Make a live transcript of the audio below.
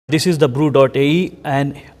This is TheBrew.ae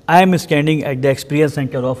and I am standing at the experience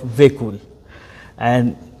center of WayCool.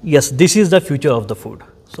 And yes, this is the future of the food.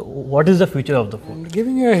 So what is the future of the food? I'm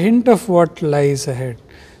giving you a hint of what lies ahead.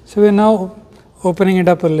 So we're now opening it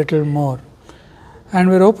up a little more. And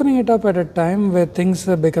we're opening it up at a time where things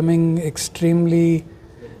are becoming extremely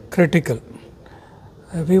critical.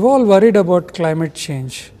 We've all worried about climate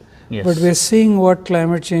change, Yes. but we're seeing what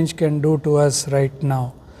climate change can do to us right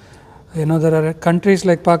now. You know, there are countries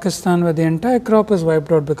like Pakistan where the entire crop is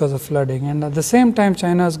wiped out because of flooding, and at the same time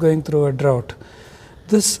China is going through a drought.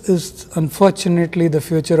 This is unfortunately the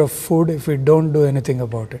future of food if we don't do anything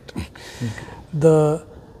about it. The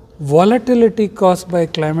volatility caused by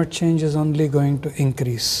climate change is only going to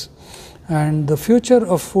increase, and the future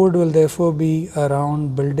of food will therefore be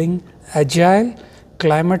around building agile,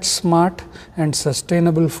 climate smart and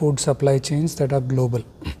sustainable food supply chains that are global.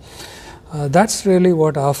 That's really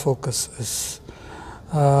what our focus is.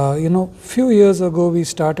 Few years ago we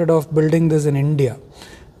started off building this in India.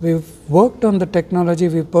 We've worked on the technology,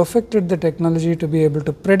 we perfected the technology to be able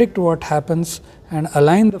to predict what happens and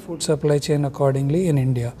align the food supply chain accordingly in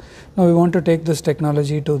India. Now we want to take this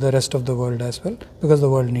technology to the rest of the world as well, because the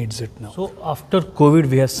world needs it now. So after COVID,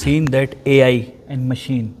 we have seen that AI and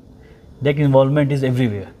machine, that involvement is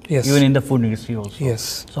everywhere, Yes. even in the food industry also.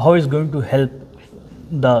 Yes. So how is going to help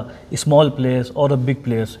the small players or the big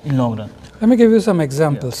players in long run? Let me give you some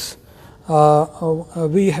examples.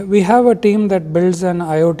 We have a team that builds an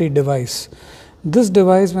IoT device. This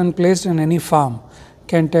device, when placed in any farm,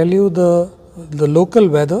 can tell you the local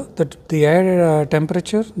weather, the air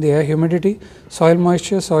temperature, the air humidity, soil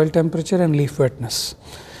moisture, soil temperature and leaf wetness.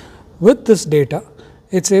 With this data,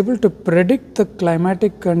 it's able to predict the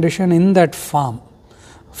climatic condition in that farm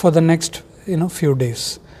for the next few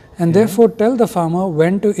days, and therefore tell the farmer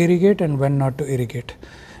when to irrigate and when not to irrigate.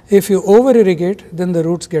 If you over irrigate, then the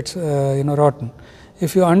roots get rotten.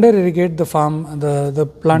 If you under irrigate, the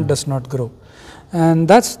plant does not grow. And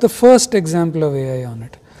that's the first example of AI on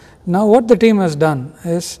it. Now what the team has done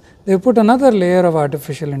is they put another layer of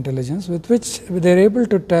artificial intelligence with which they're able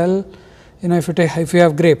to tell, if you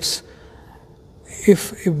have grapes,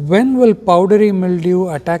 when will powdery mildew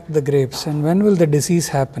attack the grapes and when will the disease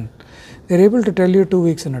happen, they're able to tell you 2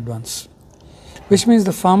 weeks in advance, which means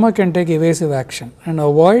the farmer can take evasive action and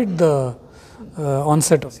avoid the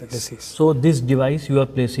onset of the disease. So this device you are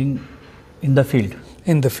placing in the field?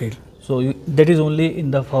 In the field. So that is only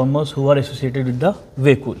in the farmers who are associated with the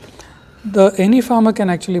WayCool? Any farmer can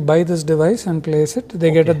actually buy this device and place it.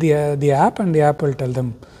 They get the app, and the app will tell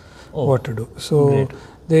them what to do. So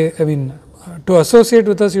to associate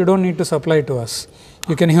with us, you don't need to supply to us.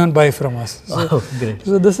 You can even buy from us. So, great.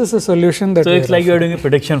 So this is a solution that. So it's like you are doing a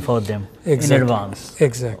prediction for them Exactly. in advance.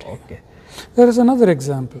 Exactly. Okay. There is another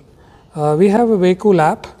example. We have a WayCool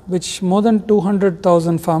app which more than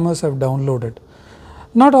 200,000 farmers have downloaded.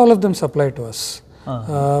 Not all of them supply to us,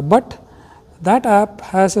 but that app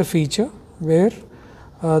has a feature where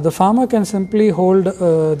the farmer can simply hold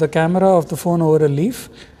the camera of the phone over a leaf,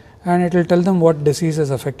 and it will tell them what disease has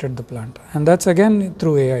affected the plant, and that's again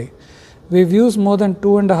through AI. We've used more than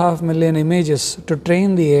 2.5 million images to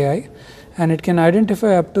train the AI, and it can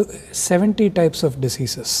identify up to 70 types of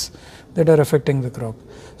diseases that are affecting the crop.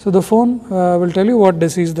 So the phone will tell you what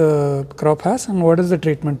disease the crop has and what is the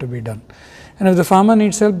treatment to be done. And if the farmer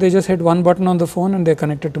needs help, they just hit one button on the phone and they're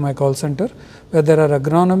connected to my call center, where there are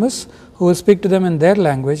agronomists who will speak to them in their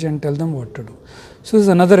language and tell them what to do. So this is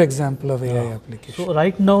another example of AI application. So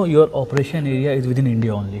right now your operation area is within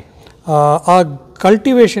India only? Our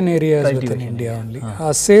cultivation area is within India only.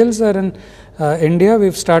 Our sales are in India.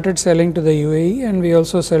 We've started selling to the UAE, and we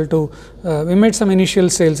also sell to, we made some initial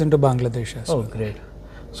sales into Bangladesh as well. Oh, great.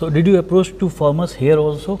 So did you approach to farmers here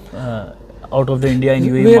also, out of the India and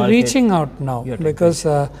UAE We're market? reaching out now because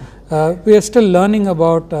we are still learning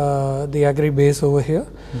about the agri base over here.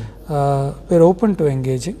 We're open to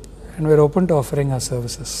engaging, and we're open to offering our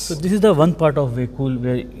services. So this is the one part of WayCool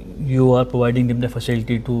where you are providing them the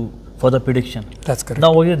facility for the prediction. That's correct.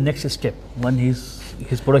 Now what is the next step when his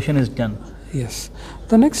production is done? Yes.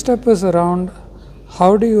 The next step is around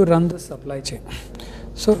how do you run the supply chain.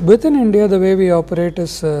 So within India, the way we operate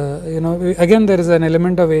is, again there is an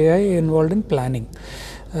element of AI involved in planning.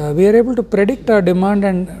 We are able to predict our demand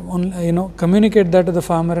and communicate that to the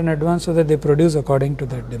farmer in advance so that they produce according to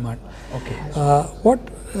that demand. Okay. What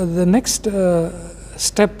the next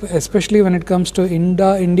step, especially when it comes to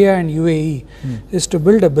India and UAE, is to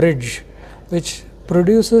build a bridge which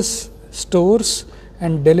produces, stores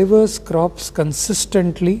and delivers crops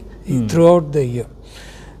consistently throughout the year.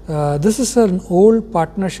 This is an old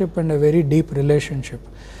partnership and a very deep relationship.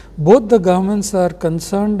 Both the governments are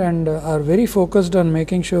concerned and are very focused on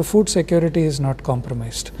making sure food security is not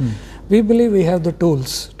compromised. We believe we have the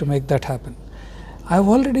tools to make that happen. I've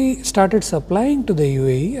already started supplying to the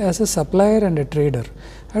UAE as a supplier and a trader.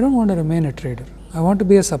 I don't want to remain a trader. I want to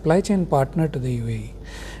be a supply chain partner to the UAE,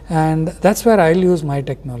 and that's where I'll use my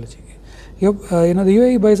technology. The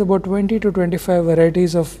UAE buys about 20 to 25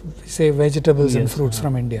 varieties of, say, vegetables and fruits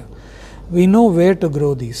from India. We know where to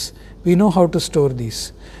grow these. We know how to store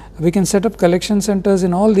these. We can set up collection centers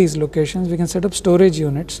in all these locations. We can set up storage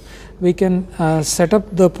units. We can set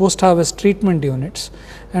up the post-harvest treatment units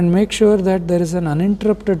and make sure that there is an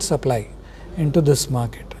uninterrupted supply into this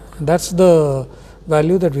market. And that's the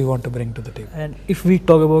value that we want to bring to the table. And if we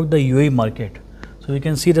talk about the UAE market, so we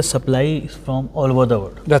can see the supply is from all over the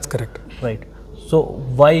world. That's correct. Right. So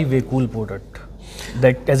why WayCool product?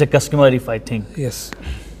 That as a customer, if I think, yes,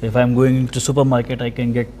 if I'm going into supermarket, I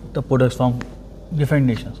can get the products from different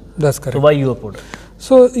nations. That's correct. So why your product?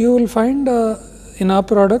 So you will find in our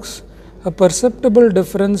products a perceptible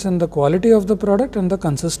difference in the quality of the product and the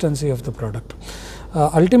consistency of the product.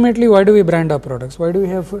 Ultimately, why do we brand our products? Why do we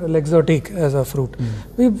have L'exotique as a fruit?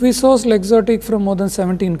 We source L'exotique from more than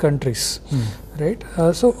 17 countries, right?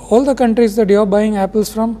 So all the countries that you're buying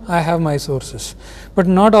apples from, I have my sources. But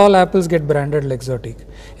not all apples get branded L'exotique.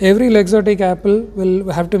 Every L'exotique apple will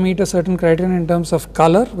have to meet a certain criterion in terms of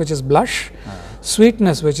color, which is blush,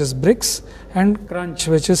 sweetness, which is bricks, and crunch,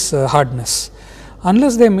 which is hardness.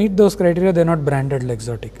 Unless they meet those criteria, they're not branded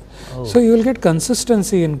L'exotique. So you will get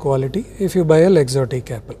consistency in quality if you buy a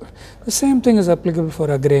L'exotique apple. The same thing is applicable for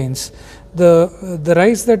our grains. The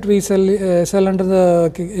rice that we sell under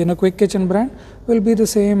the Quick Kitchen brand will be the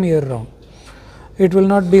same year round. It will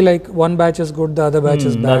not be like one batch is good, the other batch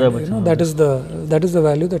is bad. That is the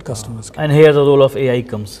value that customers get. And here the role of AI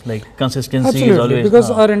comes, like consistency. Absolutely, is always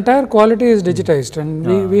because our entire quality is digitized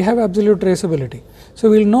and we have absolute traceability.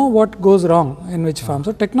 So we'll know what goes wrong in which farm.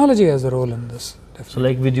 So technology has a role in this. So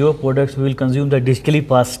like with your products, we will consume the digitally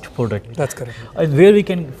passed product. That's correct. Where we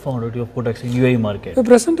can find out your products in UAE market? We're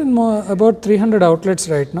present in about 300 outlets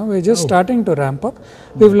right now. We're just starting to ramp up.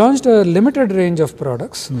 We've launched a limited range of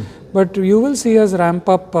products, but you will see us ramp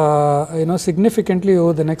up significantly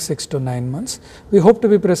over the next 6 to 9 months. We hope to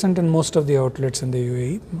be present in most of the outlets in the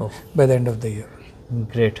UAE by the end of the year.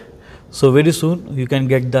 Great. So very soon you can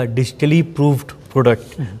get the digitally proved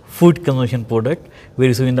product, food consumption product,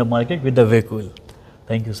 very soon in the market with the WayCool.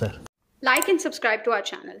 Thank you, sir. Like and subscribe to our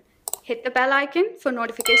channel. Hit the bell icon for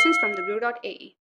notifications from TheBrew.ae.